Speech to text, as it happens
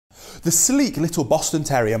The sleek little Boston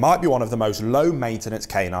Terrier might be one of the most low maintenance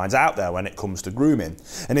canines out there when it comes to grooming.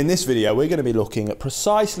 And in this video, we're going to be looking at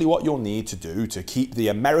precisely what you'll need to do to keep the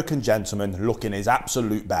American gentleman looking his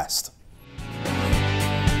absolute best.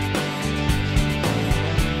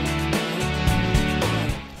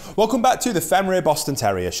 Welcome back to the Fenrir Boston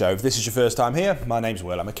Terrier Show. If this is your first time here, my name's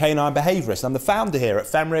Will. I'm a canine behaviourist and I'm the founder here at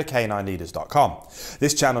FenrirCanineLeaders.com.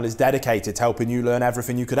 This channel is dedicated to helping you learn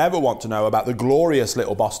everything you could ever want to know about the glorious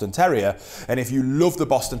little Boston Terrier. And if you love the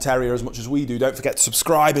Boston Terrier as much as we do, don't forget to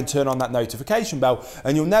subscribe and turn on that notification bell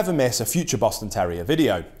and you'll never miss a future Boston Terrier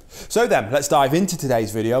video. So then, let's dive into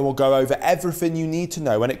today's video and we'll go over everything you need to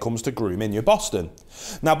know when it comes to grooming your Boston.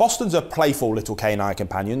 Now, Bostons are playful little canine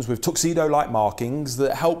companions with tuxedo-like markings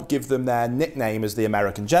that help give them their nickname as the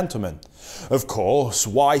American gentleman. Of course,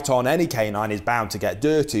 white on any canine is bound to get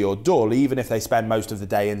dirty or dull even if they spend most of the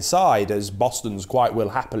day inside, as Bostons quite will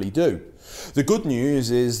happily do. The good news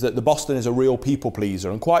is that the Boston is a real people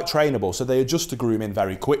pleaser and quite trainable, so they adjust to grooming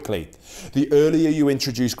very quickly. The earlier you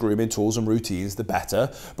introduce grooming tools and routines, the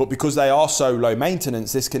better, but because they are so low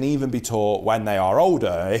maintenance, this can even be taught when they are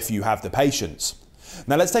older, if you have the patience.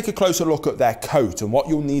 Now let's take a closer look at their coat and what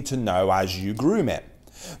you'll need to know as you groom it.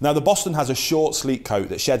 Now the Boston has a short, sleek coat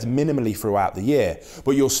that sheds minimally throughout the year,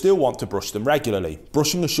 but you'll still want to brush them regularly.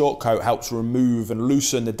 Brushing a short coat helps remove and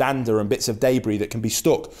loosen the dander and bits of debris that can be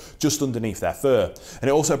stuck just underneath their fur. And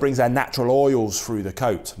it also brings their natural oils through the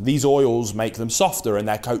coat. These oils make them softer and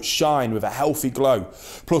their coats shine with a healthy glow.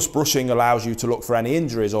 Plus, brushing allows you to look for any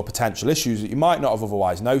injuries or potential issues that you might not have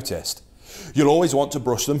otherwise noticed. You'll always want to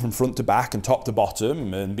brush them from front to back and top to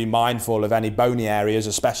bottom and be mindful of any bony areas,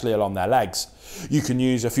 especially along their legs. You can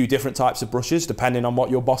use a few different types of brushes depending on what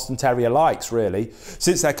your Boston Terrier likes, really.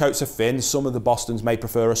 Since their coats are thin, some of the Bostons may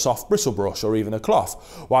prefer a soft bristle brush or even a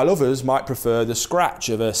cloth, while others might prefer the scratch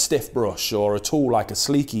of a stiff brush or a tool like a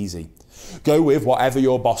Sleek Easy. Go with whatever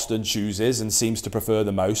your Boston chooses and seems to prefer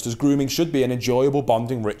the most, as grooming should be an enjoyable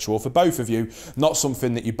bonding ritual for both of you, not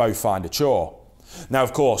something that you both find a chore. Now,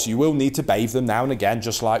 of course, you will need to bathe them now and again,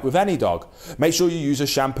 just like with any dog. Make sure you use a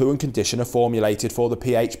shampoo and conditioner formulated for the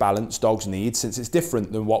pH balance dogs need, since it's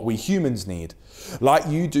different than what we humans need. Like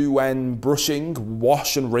you do when brushing,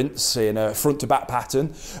 wash and rinse in a front to back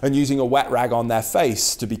pattern and using a wet rag on their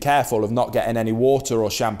face to be careful of not getting any water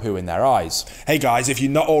or shampoo in their eyes. Hey guys, if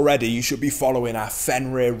you're not already, you should be following our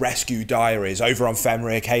Fenrir Rescue Diaries over on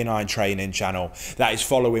Fenrir Canine Training channel. That is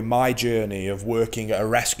following my journey of working at a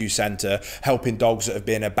rescue centre, helping dogs that have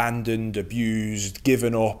been abandoned, abused,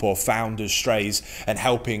 given up or found as strays, and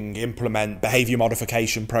helping implement behaviour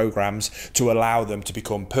modification programs to allow them to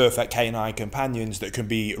become perfect canine companions that can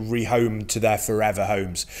be rehomed to their forever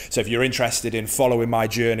homes. So if you're interested in following my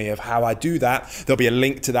journey of how I do that, there'll be a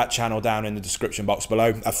link to that channel down in the description box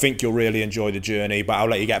below. I think you'll really enjoy the journey, but I'll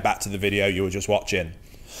let you get back to the video you were just watching.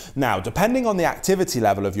 Now, depending on the activity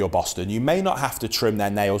level of your Boston, you may not have to trim their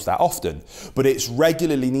nails that often, but it's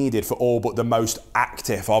regularly needed for all but the most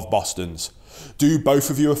active of Bostons. Do both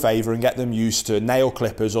of you a favour and get them used to nail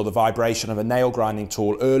clippers or the vibration of a nail grinding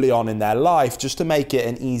tool early on in their life, just to make it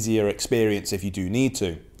an easier experience if you do need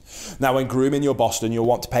to. Now, when grooming your Boston, you'll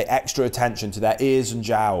want to pay extra attention to their ears and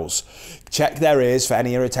jowls. Check their ears for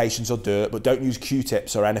any irritations or dirt, but don't use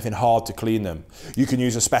Q-tips or anything hard to clean them. You can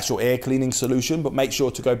use a special ear cleaning solution, but make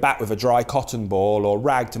sure to go back with a dry cotton ball or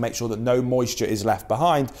rag to make sure that no moisture is left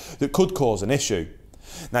behind that could cause an issue.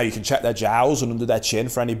 Now, you can check their jowls and under their chin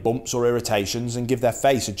for any bumps or irritations and give their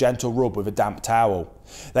face a gentle rub with a damp towel.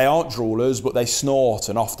 They aren't droolers, but they snort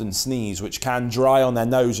and often sneeze, which can dry on their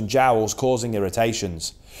nose and jowls, causing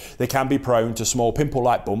irritations. They can be prone to small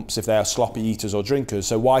pimple-like bumps if they are sloppy eaters or drinkers,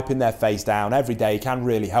 so wiping their face down every day can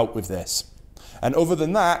really help with this. And other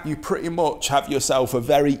than that, you pretty much have yourself a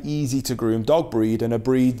very easy to groom dog breed, and a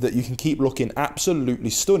breed that you can keep looking absolutely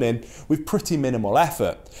stunning with pretty minimal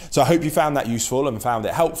effort. So I hope you found that useful and found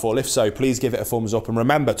it helpful. If so, please give it a thumbs up and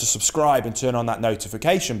remember to subscribe and turn on that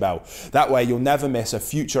notification bell. That way you'll never miss a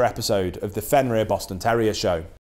future episode of the Fenrir Boston Terrier Show.